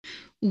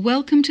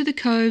Welcome to the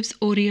Cove's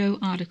audio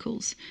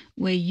articles,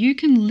 where you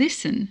can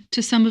listen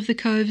to some of the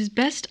Cove's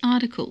best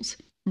articles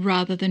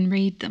rather than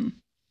read them.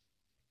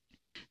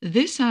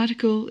 This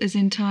article is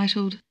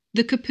entitled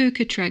The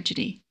Kapooka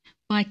Tragedy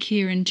by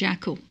Kieran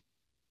Jackel.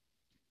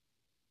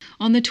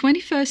 On the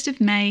 21st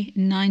of May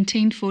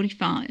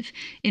 1945,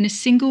 in a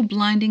single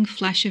blinding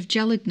flash of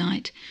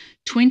gelignite,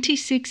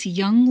 26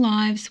 young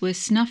lives were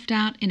snuffed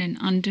out in an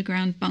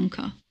underground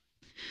bunker.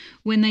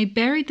 When they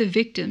buried the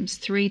victims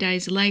 3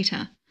 days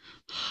later,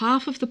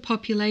 half of the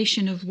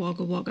population of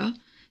Wagga Wagga,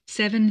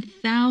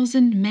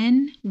 7,000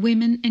 men,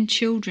 women and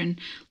children,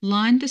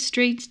 lined the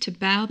streets to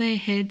bow their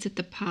heads at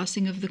the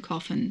passing of the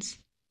coffins.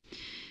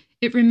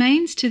 It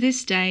remains to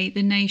this day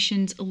the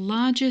nation's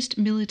largest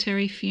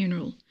military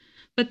funeral,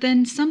 but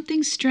then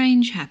something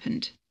strange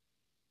happened.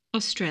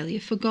 Australia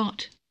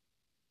forgot.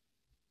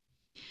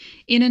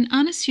 In an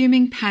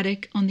unassuming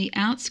paddock on the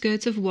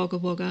outskirts of Wagga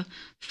Wagga,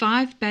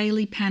 5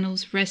 Bailey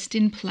panels rest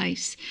in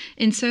place,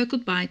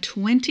 encircled by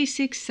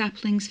 26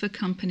 saplings for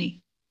company.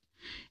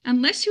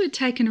 Unless you had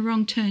taken a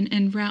wrong turn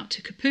en route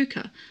to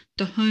Kapooka,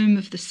 the home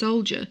of the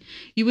soldier,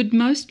 you would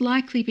most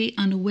likely be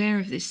unaware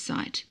of this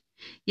site.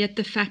 Yet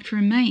the fact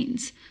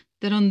remains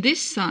that on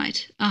this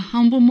site a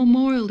humble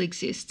memorial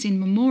exists in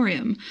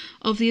memoriam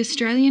of the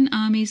Australian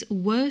Army's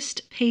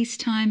worst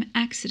peacetime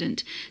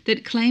accident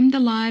that claimed the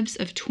lives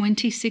of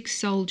 26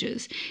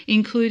 soldiers,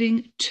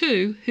 including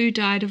 2 who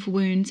died of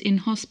wounds in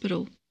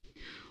hospital.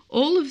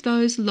 All of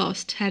those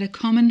lost had a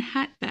common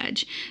hat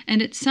badge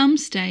and at some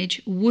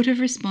stage would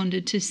have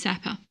responded to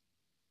sapper.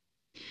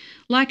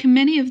 Like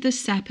many of the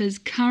sappers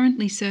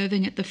currently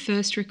serving at the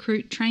 1st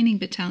Recruit Training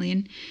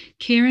Battalion,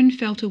 Kieran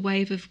felt a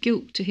wave of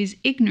guilt to his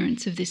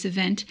ignorance of this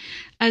event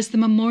as the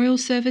memorial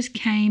service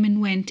came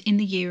and went in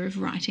the year of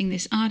writing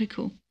this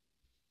article.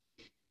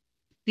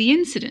 The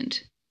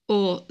incident,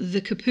 or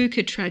the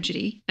Kapooka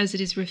Tragedy as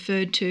it is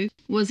referred to,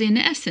 was in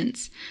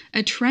essence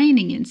a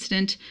training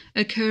incident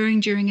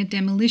occurring during a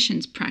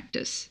demolitions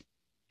practice.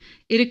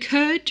 It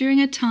occurred during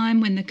a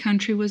time when the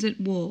country was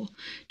at war,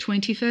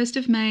 21st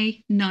of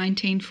May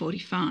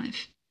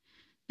 1945.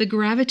 The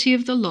gravity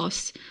of the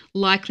loss,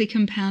 likely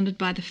compounded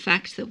by the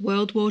fact that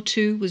World War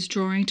II was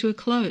drawing to a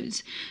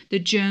close, the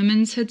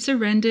Germans had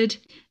surrendered,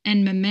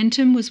 and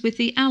momentum was with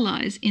the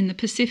Allies in the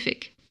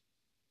Pacific.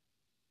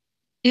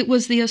 It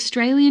was the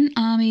Australian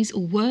Army's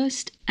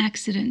worst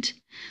accident,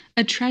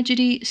 a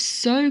tragedy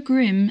so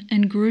grim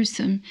and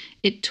gruesome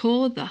it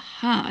tore the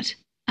heart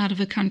out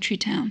of a country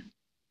town.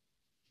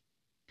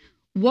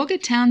 Wagga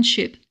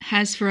Township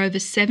has for over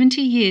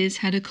 70 years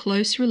had a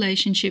close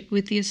relationship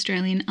with the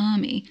Australian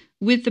Army,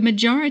 with the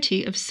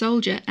majority of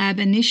soldier ab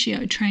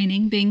initio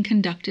training being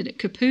conducted at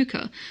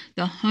Kapooka,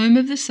 the home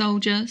of the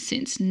soldier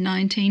since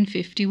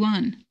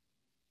 1951.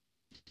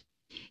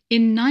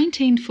 In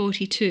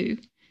 1942,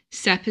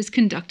 sappers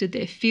conducted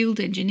their field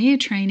engineer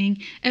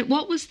training at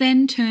what was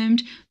then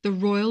termed the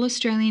Royal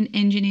Australian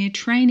Engineer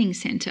Training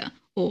Centre,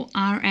 or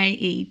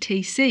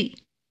RAETC.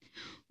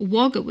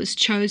 Wagga was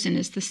chosen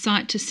as the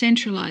site to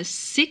centralise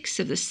 6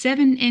 of the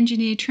 7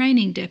 engineer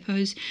training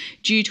depots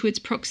due to its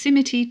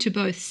proximity to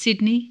both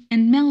Sydney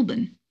and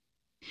Melbourne.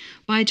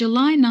 By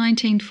July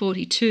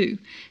 1942,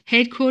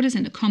 headquarters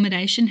and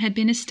accommodation had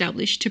been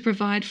established to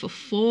provide for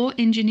 4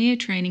 engineer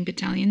training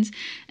battalions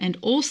and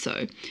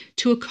also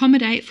to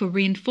accommodate for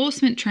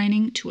reinforcement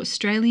training to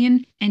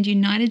Australian and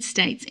United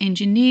States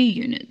engineer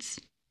units.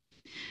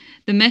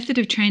 The method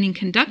of training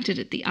conducted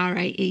at the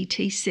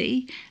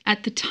RAETC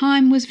at the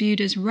time was viewed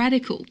as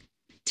radical.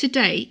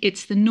 Today,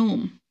 it's the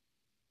norm.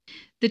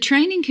 The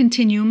training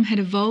continuum had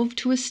evolved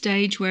to a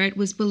stage where it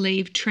was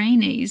believed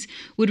trainees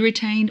would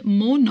retain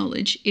more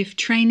knowledge if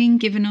training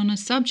given on a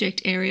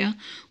subject area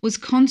was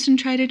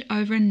concentrated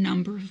over a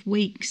number of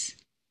weeks.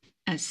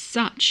 As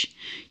such,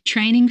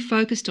 training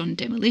focused on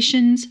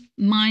demolitions,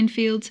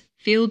 minefields,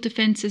 field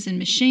defences and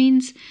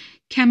machines,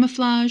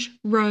 camouflage,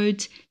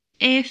 roads,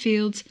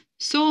 airfields,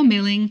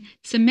 sawmilling,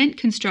 cement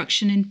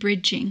construction and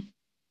bridging.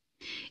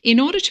 In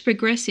order to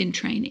progress in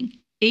training,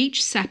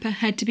 each sapper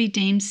had to be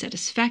deemed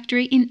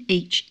satisfactory in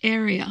each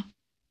area.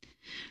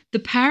 The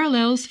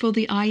parallels for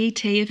the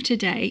IET of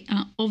today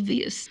are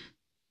obvious.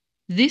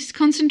 This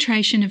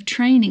concentration of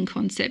training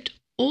concept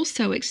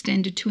also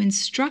extended to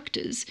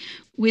instructors,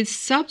 with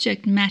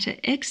subject matter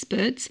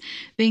experts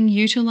being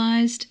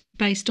utilised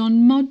based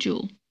on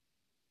module.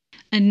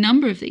 A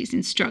number of these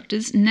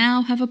instructors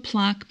now have a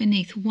plaque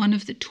beneath one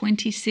of the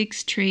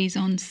 26 trees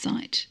on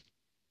site.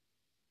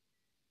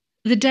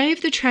 The day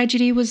of the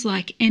tragedy was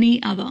like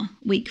any other.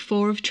 Week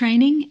 4 of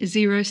training,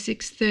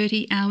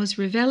 0630 hours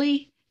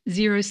reveille,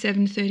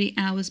 0730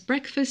 hours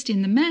breakfast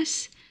in the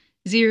mess,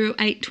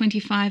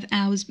 0825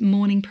 hours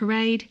morning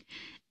parade,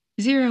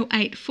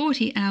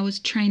 0840 hours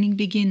training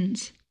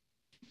begins.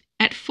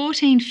 At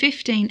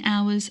 14:15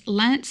 hours,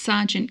 Lance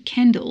Sergeant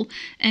Kendall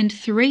and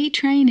 3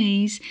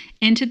 trainees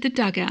entered the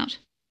dugout,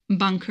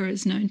 bunker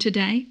as known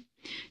today,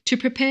 to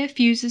prepare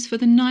fuses for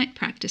the night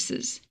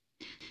practices.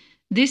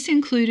 This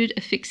included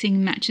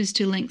affixing matches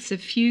to lengths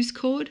of fuse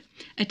cord,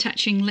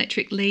 attaching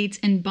electric leads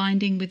and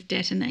binding with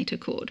detonator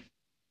cord.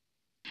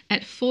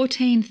 At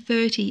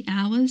 14:30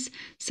 hours,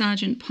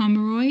 Sergeant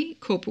Pomeroy,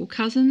 Corporal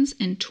Cousins,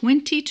 and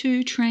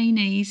 22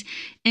 trainees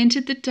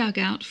entered the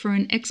dugout for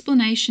an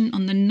explanation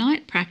on the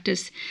night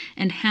practice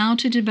and how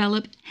to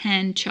develop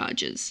hand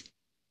charges.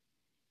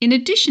 In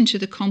addition to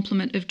the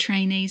complement of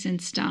trainees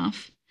and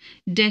staff,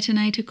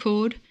 detonator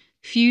cord,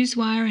 fuse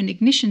wire and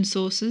ignition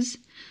sources,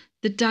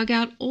 the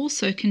dugout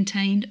also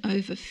contained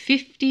over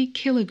 50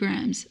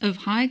 kilograms of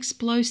high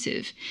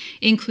explosive,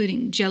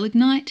 including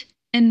gelignite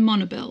and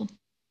monobel.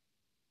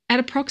 At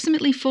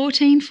approximately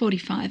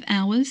 14:45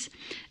 hours,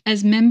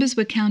 as members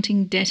were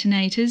counting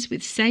detonators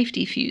with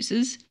safety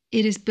fuses,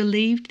 it is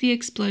believed the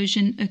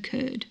explosion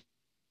occurred.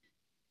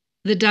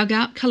 The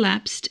dugout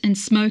collapsed and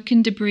smoke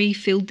and debris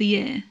filled the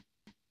air.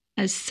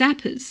 As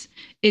sappers,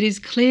 it is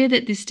clear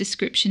that this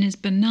description is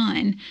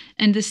benign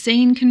and the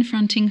scene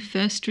confronting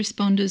first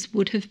responders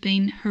would have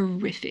been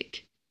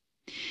horrific.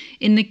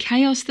 In the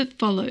chaos that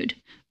followed,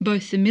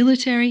 both the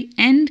military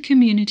and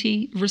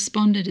community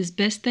responded as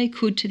best they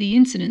could to the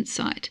incident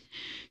site,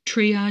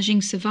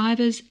 triaging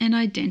survivors and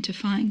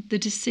identifying the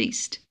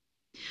deceased.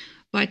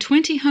 By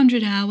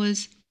 2000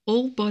 hours,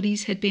 all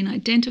bodies had been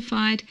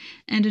identified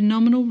and a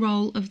nominal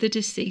roll of the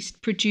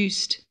deceased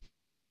produced.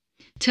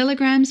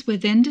 Telegrams were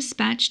then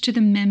dispatched to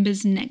the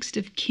members' next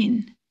of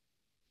kin.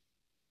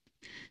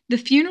 The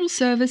funeral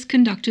service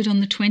conducted on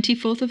the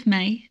 24th of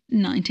May,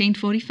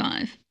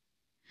 1945,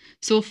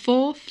 saw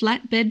 4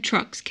 flatbed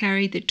trucks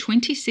carry the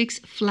 26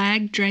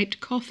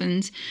 flag-draped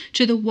coffins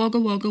to the Wagga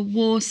Wagga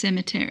War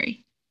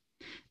Cemetery.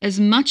 As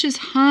much as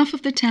half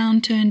of the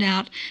town turned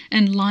out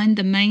and lined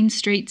the main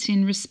streets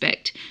in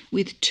respect,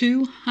 with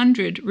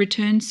 200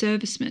 returned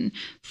servicemen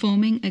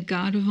forming a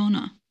guard of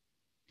honour.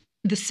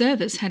 The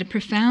service had a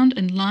profound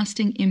and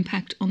lasting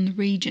impact on the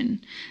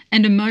region,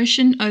 and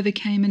emotion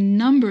overcame a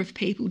number of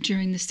people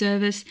during the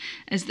service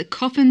as the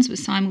coffins were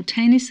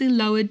simultaneously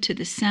lowered to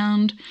the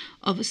sound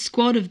of a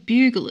squad of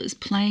buglers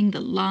playing the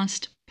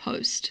last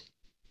post.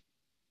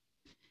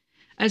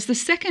 As the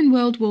Second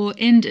World War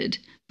ended,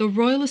 the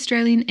Royal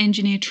Australian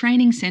Engineer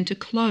Training Centre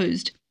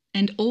closed,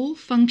 and all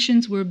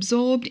functions were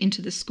absorbed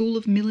into the School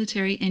of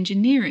Military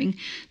Engineering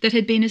that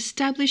had been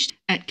established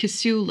at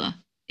Casula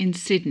in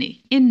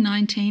Sydney in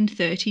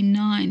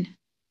 1939.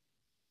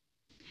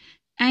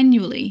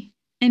 Annually,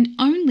 and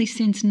only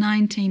since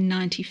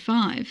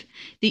 1995,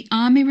 the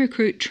Army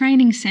Recruit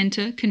Training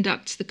Centre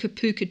conducts the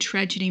Kapooka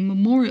Tragedy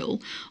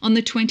Memorial on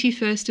the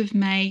 21st of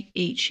May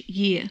each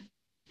year.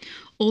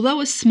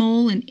 Although a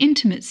small and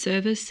intimate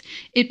service,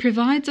 it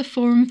provides a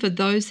forum for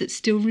those that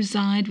still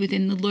reside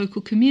within the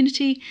local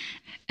community,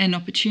 an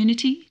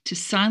opportunity to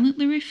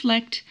silently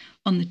reflect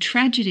on the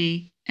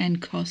tragedy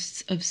and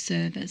costs of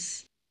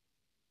service.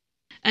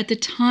 At the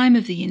time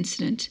of the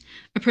incident,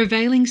 a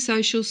prevailing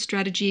social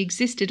strategy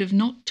existed of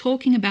not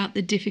talking about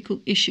the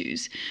difficult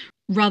issues,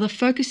 rather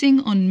focusing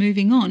on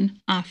moving on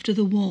after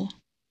the war.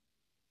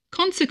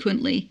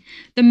 Consequently,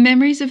 the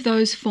memories of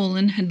those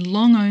fallen had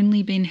long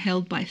only been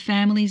held by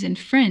families and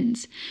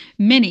friends,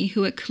 many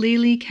who are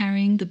clearly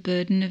carrying the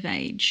burden of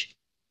age.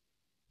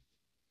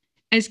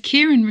 As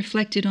Kieran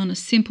reflected on a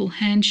simple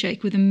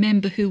handshake with a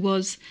member who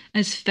was,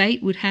 as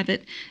fate would have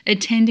it,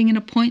 attending an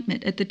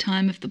appointment at the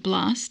time of the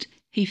blast,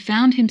 he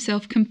found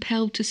himself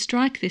compelled to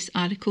strike this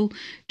article,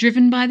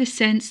 driven by the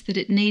sense that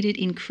it needed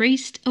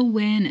increased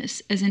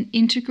awareness as an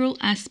integral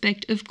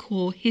aspect of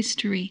Corps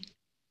history.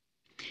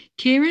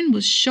 Kieran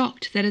was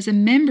shocked that as a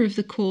member of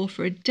the Corps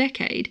for a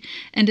decade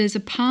and as a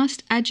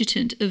past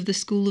adjutant of the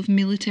School of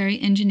Military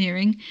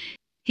Engineering,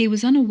 he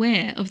was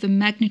unaware of the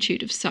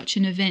magnitude of such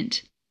an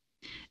event.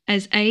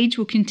 As age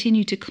will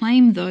continue to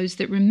claim those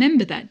that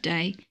remember that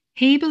day,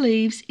 he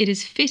believes it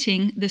is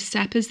fitting the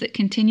sappers that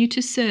continue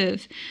to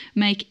serve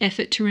make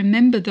effort to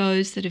remember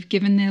those that have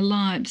given their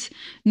lives,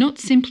 not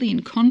simply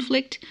in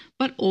conflict,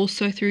 but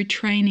also through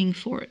training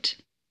for it.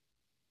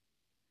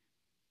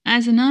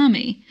 As an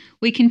army,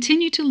 we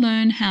continue to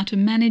learn how to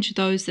manage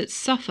those that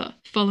suffer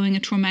following a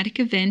traumatic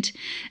event,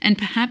 and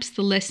perhaps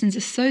the lessons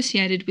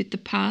associated with the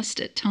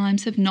past at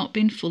times have not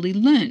been fully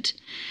learnt.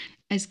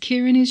 As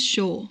Kieran is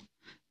sure,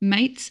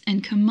 mates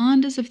and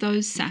commanders of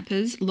those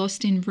sappers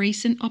lost in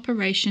recent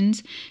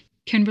operations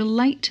can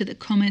relate to the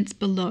comments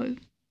below.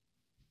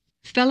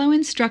 Fellow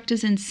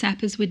instructors and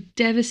sappers were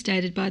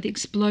devastated by the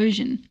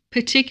explosion,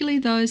 particularly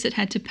those that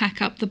had to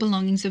pack up the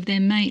belongings of their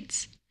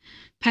mates.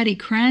 Paddy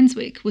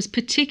Cranswick was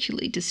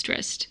particularly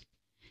distressed.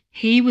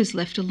 He was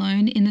left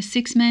alone in the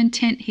 6-man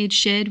tent he had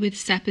shared with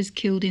sappers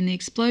killed in the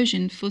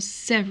explosion for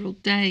several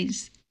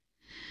days.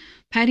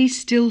 Paddy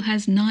still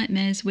has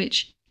nightmares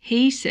which,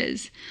 he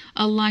says,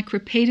 are like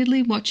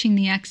repeatedly watching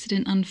the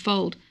accident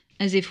unfold,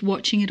 as if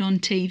watching it on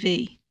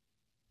TV.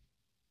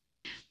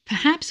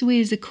 Perhaps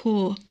we as a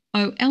Corps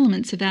owe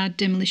elements of our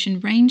demolition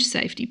range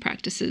safety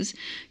practices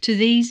to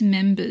these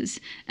members,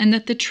 and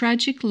that the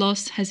tragic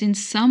loss has in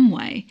some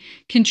way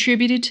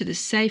contributed to the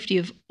safety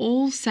of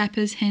all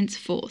sappers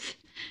henceforth,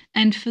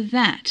 and for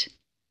that,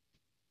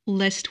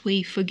 lest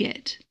we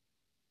forget.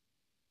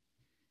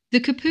 The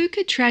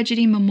Kapooka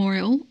Tragedy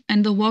Memorial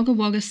and the Wagga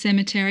Wagga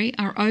Cemetery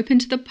are open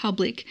to the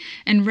public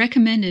and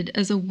recommended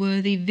as a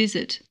worthy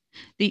visit.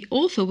 The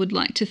author would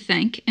like to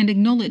thank and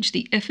acknowledge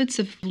the efforts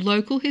of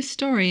local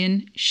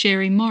historian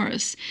Sherry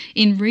Morris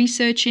in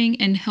researching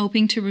and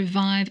helping to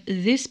revive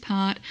this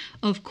part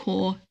of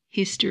core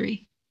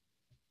history.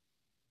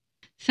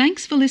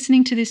 Thanks for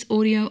listening to this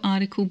audio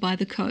article by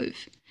The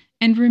Cove.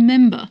 And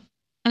remember,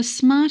 a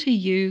smarter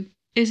you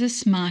is a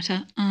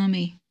smarter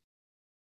army.